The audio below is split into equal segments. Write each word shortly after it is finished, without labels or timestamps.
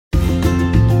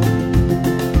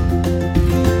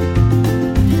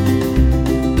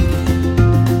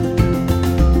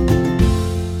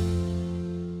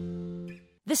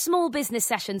Small Business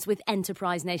Sessions with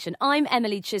Enterprise Nation. I'm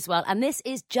Emily Chiswell, and this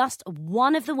is just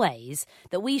one of the ways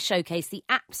that we showcase the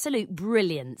absolute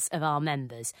brilliance of our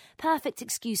members. Perfect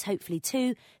excuse, hopefully,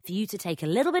 too, for you to take a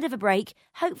little bit of a break,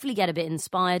 hopefully get a bit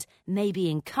inspired, maybe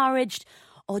encouraged,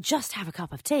 or just have a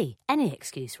cup of tea. Any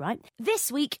excuse, right?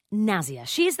 This week, Nazia.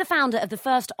 She is the founder of the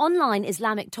first online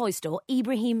Islamic toy store,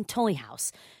 Ibraheem Toy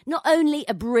House. Not only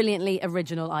a brilliantly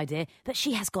original idea, but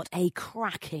she has got a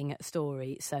cracking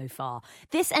story so far.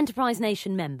 This Enterprise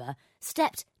Nation member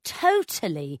stepped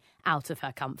totally out of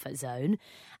her comfort zone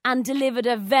and delivered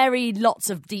a very lots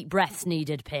of deep breaths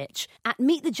needed pitch at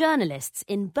Meet the Journalists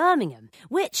in Birmingham,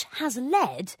 which has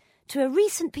led to a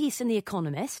recent piece in The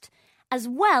Economist, as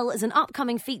well as an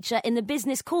upcoming feature in the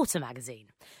Business Quarter magazine.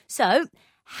 So,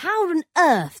 how on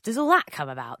earth does all that come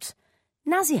about?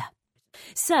 Nazia.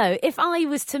 So, if I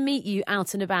was to meet you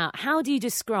out and about, how do you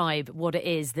describe what it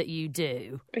is that you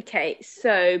do? Okay,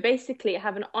 so basically I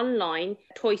have an online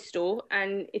toy store,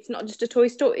 and it's not just a toy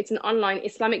store, it's an online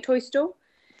Islamic toy store.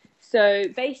 So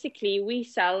basically we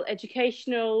sell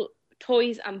educational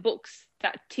toys and books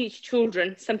that teach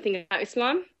children something about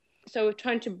Islam. So we're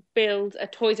trying to build a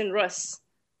Toys and Us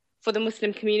for the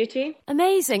Muslim community.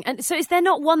 Amazing. And so is there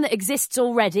not one that exists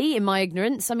already, in my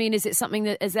ignorance? I mean, is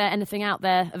there anything out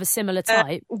there of a similar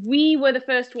type? We were the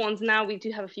first ones. Now we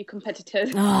do have a few competitors.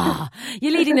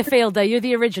 You're leading the field, though. You're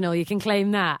the original. You can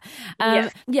claim that.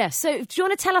 Yes. Yeah. So do you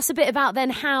want to tell us a bit about then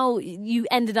how you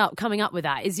ended up coming up with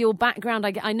that? Is your background,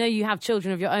 I know you have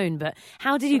children of your own, but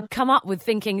how did you come up with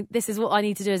thinking this is what I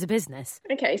need to do as a business?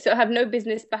 Okay, so I have no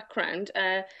business background.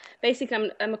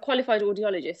 Basically, I'm a qualified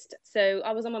audiologist. So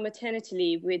I was on my maternity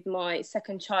leave with my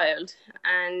second child,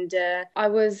 and I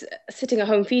was sitting at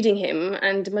home feeding him,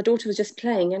 and my daughter was just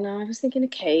playing, and I was thinking,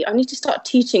 okay, I need to start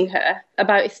teaching her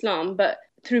about Islam, but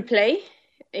through play,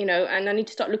 and I need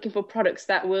to start looking for products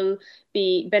that will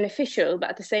be beneficial, but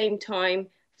at the same time,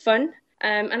 fun.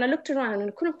 And I looked around and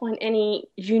I couldn't find any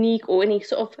unique or any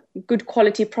sort of good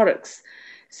quality products.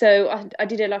 So I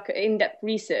did an in-depth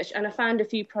research, and I found a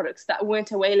few products that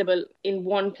weren't available in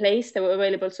one place. They were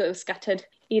available sort of scattered,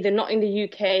 either not in the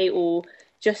UK or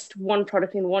just one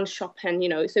product in one shop. And,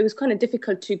 so it was kind of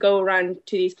difficult to go around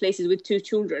to these places with two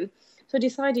children. So I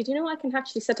decided, I can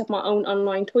actually set up my own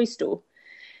online toy store.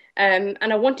 And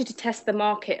I wanted to test the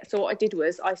market. So what I did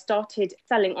was I started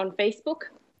selling on Facebook.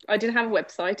 I didn't have a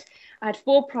website. I had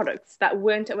 4 products that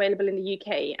weren't available in the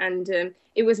UK, and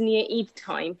it was near Eid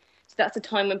time. So that's a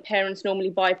time when parents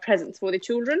normally buy presents for their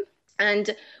children.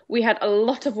 And we had a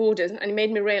lot of orders, and it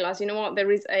made me realise,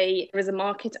 there is a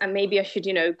market, and maybe I should,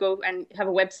 go and have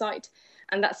a website.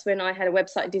 And that's when I had a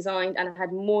website designed, and I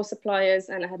had more suppliers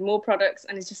and I had more products,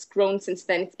 and it's just grown since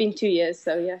then. It's been 2 years,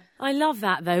 so yeah. I love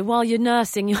that, though. While you're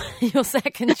nursing your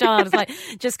second child, it's like,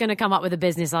 just going to come up with a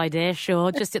business idea,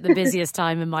 sure, just at the busiest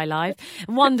time in my life.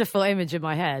 Wonderful image in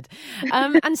my head.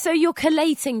 And so you're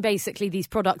collating basically these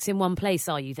products in one place,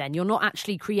 are you then? You're not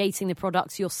actually creating the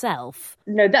products yourself?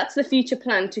 No, that's the future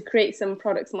plan, to create some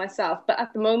products myself. But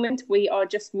at the moment, we are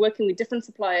just working with different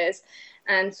suppliers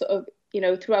and sort of,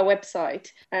 through our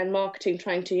website and marketing,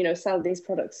 trying to, sell these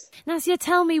products. Nazia,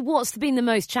 tell me what's been the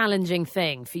most challenging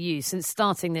thing for you since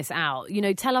starting this out?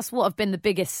 Tell us what have been the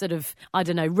biggest sort of,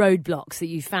 roadblocks that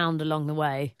you found along the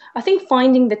way. I think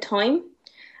finding the time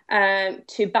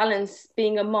to balance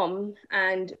being a mom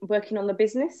and working on the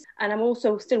business. And I'm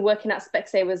also still working at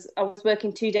Specsavers. I was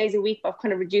working 2 days a week, but I've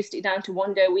kind of reduced it down to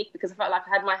 1 day a week because I felt like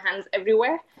I had my hands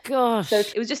everywhere. Gosh. So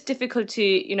it was just difficult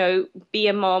to, be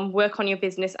a mom, work on your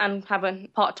business and have a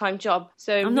part-time job.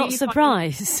 So I'm not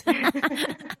surprised.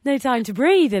 No time to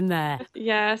breathe in there.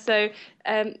 Yeah, so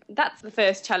that's the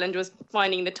first challenge, was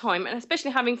finding the time, and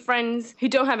especially having friends who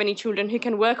don't have any children who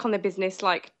can work on their business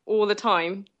like all the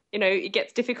time. It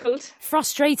gets difficult.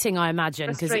 Frustrating, I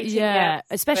imagine. Yeah.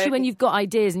 Especially when you've got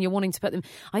ideas and you're wanting to put them.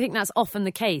 I think that's often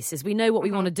the case, is we know what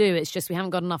we want to do. It's just we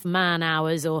haven't got enough man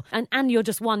hours, and you're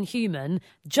just one human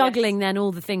juggling then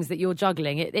all the things that you're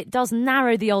juggling. It does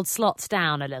narrow the old slots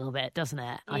down a little bit, doesn't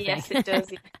it? I think. It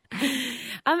does.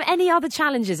 Any other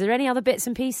challenges? Are there any other bits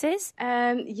and pieces?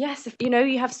 Yes.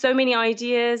 You have so many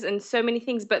ideas and so many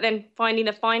things, but then finding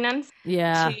the finance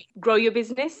to grow your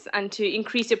business and to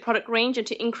increase your product range and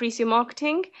to increase your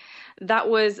marketing. That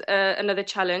was another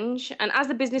challenge. And as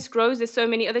the business grows, there's so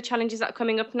many other challenges that are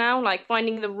coming up now, like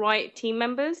finding the right team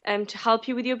members to help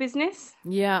you with your business.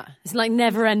 Yeah, it's like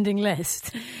never-ending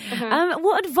list.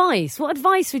 What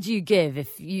advice would you give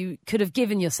if you could have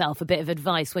given yourself a bit of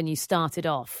advice when you started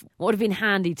off? What would have been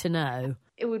handy to know?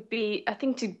 It would be, I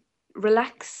think, to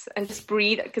relax and just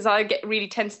breathe, because I get really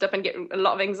tensed up and get a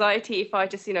lot of anxiety if I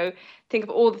just, think of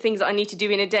all the things that I need to do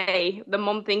in a day, the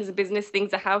mom things, the business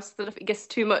things, the house stuff. It gets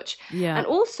too much. Yeah. And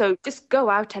also just go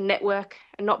out and network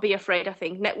and not be afraid. I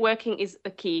think networking is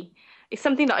the key. It's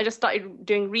something that I just started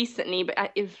doing recently,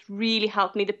 but it's really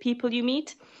helped me. The people you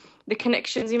meet, the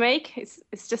connections you make,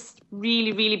 it's just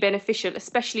really, really beneficial,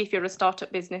 especially if you're a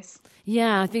startup business.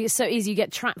 Yeah, I think it's so easy. You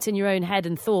get trapped in your own head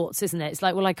and thoughts, isn't it? It's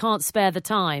like, well, I can't spare the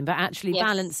time, but actually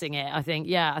balancing it, I think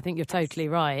you're totally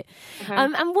right.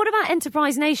 And what about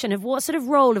Enterprise Nation? What sort of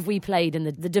role have we played in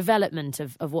the development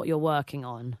of what you're working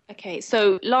on? Okay,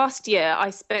 so last year I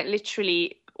spent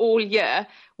literally all year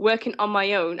working on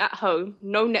my own at home,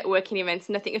 no networking events,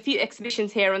 nothing, a few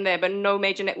exhibitions here and there, but no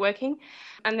major networking.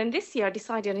 And then this year I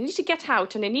decided I need to get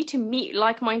out and I need to meet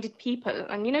like-minded people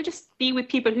and, just be with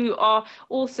people who are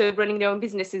also running their own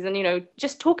businesses and,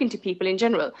 just talking to people in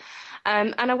general.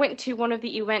 And I went to one of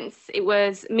the events. It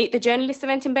was Meet the Journalist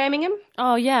event in Birmingham.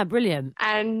 Oh, yeah, brilliant.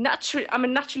 And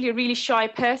I'm naturally a really shy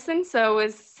person. So I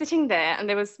was sitting there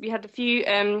and we had a few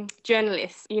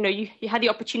journalists. You had the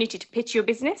opportunity to pitch your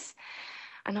business.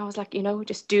 And I was like,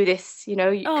 just do this,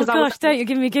 Oh, gosh, don't you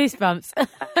give me goosebumps.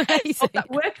 Amazing. I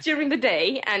worked during the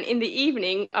day, and in the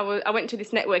evening, I went to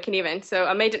this networking event. So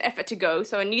I made an effort to go.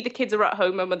 So I knew the kids were at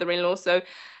home, my mother-in-law. So,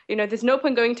 there's no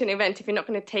point going to an event if you're not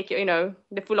going to take it,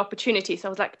 the full opportunity. So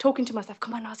I was like talking to myself,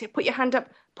 come on, Nazia, put your hand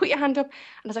up. And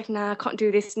I was like, nah, I can't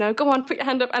do this. No, go on, put your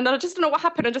hand up. And then I just don't know what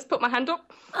happened. I just put my hand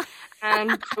up.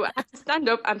 And so I had to stand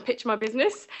up and pitch my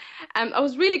business. I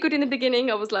was really good in the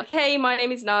beginning. I was like, hey, my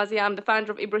name is Nazia. I'm the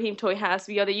founder of Ibraheem Toy House.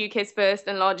 We are the UK's first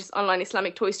and largest online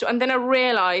Islamic toy store. And then I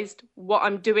realised what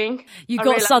I'm doing. You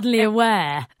got suddenly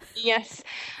aware. Yes.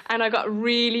 And I got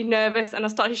really nervous and I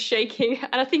started shaking.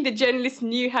 And I think the journalists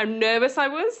knew how nervous I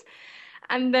was.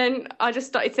 And then I just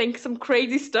started saying some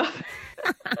crazy stuff.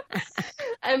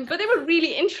 But they were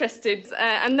really interested.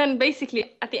 And then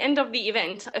basically at the end of the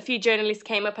event, a few journalists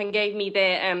came up and gave me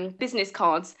their business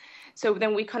cards. So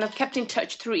then we kind of kept in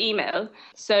touch through email.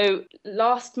 So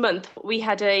last month we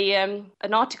had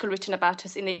an article written about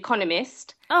us in The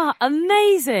Economist. Oh,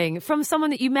 amazing. From someone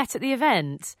that you met at the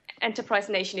event. Enterprise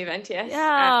Nation event, yes.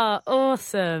 Yeah,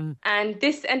 awesome. And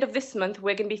this end of this month,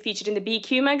 we're going to be featured in the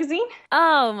BQ magazine.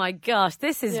 Oh, my gosh,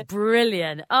 this is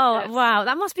brilliant. Oh, wow.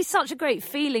 That must be such a great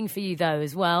feeling for you, though,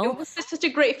 as well. It was such a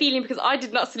great feeling because I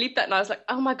did not sleep that night. I was like,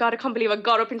 oh, my God, I can't believe I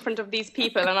got up in front of these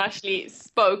people and actually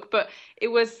spoke. But it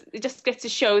just gets to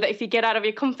show that if you get out of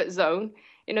your comfort zone,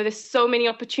 there's so many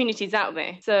opportunities out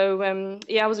there. So,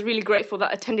 I was really grateful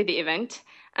that I attended the event.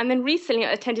 And then recently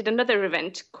I attended another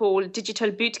event called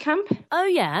Digital Bootcamp. Oh,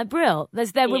 yeah, brill.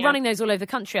 We're running those all over the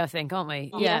country, I think, aren't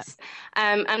we? Yes.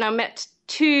 And I met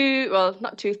three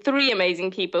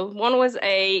amazing people. One was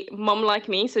a mom like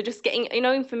me, so just getting,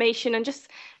 information and just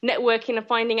networking and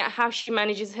finding out how she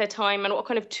manages her time and what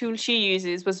kind of tools she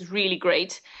uses was really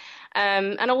great.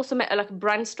 And I also met a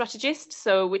brand strategist,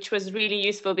 which was really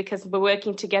useful because we're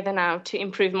working together now to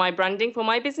improve my branding for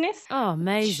my business. Oh,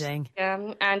 amazing.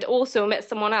 And also met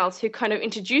someone else who kind of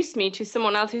introduced me to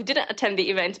someone else who didn't attend the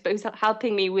event, but who's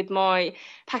helping me with my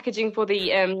packaging for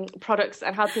the products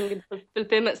and helping with the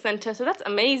fulfillment center. So that's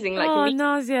amazing.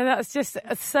 Nazia, that's just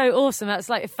so awesome. That's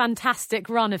like a fantastic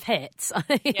run of hits.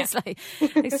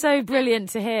 It's so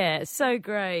brilliant to hear. It's so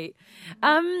great.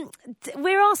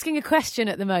 We're asking a question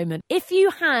at the moment. If you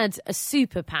had a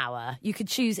superpower, you could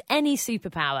choose any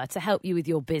superpower to help you with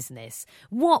your business,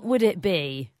 what would it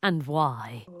be and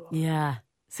why? Yeah,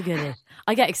 it's a goodie.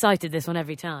 I get excited this one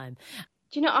every time.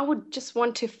 I would just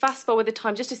want to fast forward the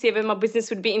time just to see where my business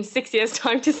would be in 6 years'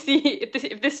 time to see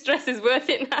if this stress is worth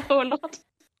it now or not.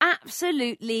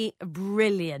 Absolutely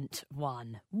brilliant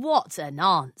one. What an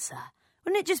answer.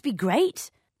 Wouldn't it just be great?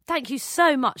 Thank you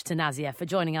so much to Nazia for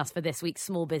joining us for this week's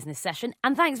Small Business Session.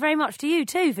 And thanks very much to you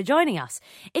too for joining us.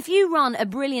 If you run a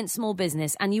brilliant small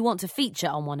business and you want to feature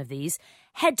on one of these,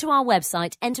 head to our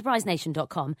website,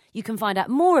 enterprisenation.com. You can find out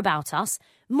more about us,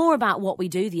 more about what we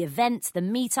do, the events, the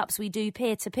meetups we do,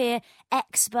 peer-to-peer,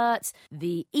 experts,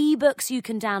 the ebooks you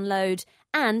can download,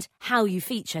 and how you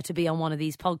feature to be on one of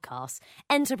these podcasts.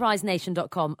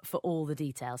 enterprisenation.com for all the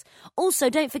details. Also,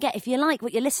 don't forget, if you like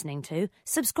what you're listening to,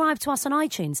 subscribe to us on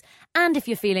iTunes. And if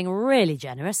you're feeling really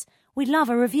generous, we'd love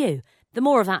a review. The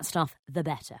more of that stuff, the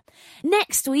better.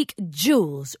 Next week,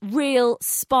 jewels, real,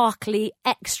 sparkly,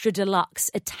 extra deluxe,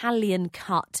 Italian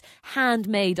cut,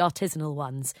 handmade artisanal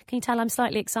ones. Can you tell I'm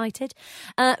slightly excited?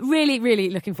 Really, really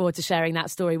looking forward to sharing that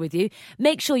story with you.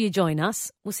 Make sure you join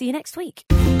us. We'll see you next week.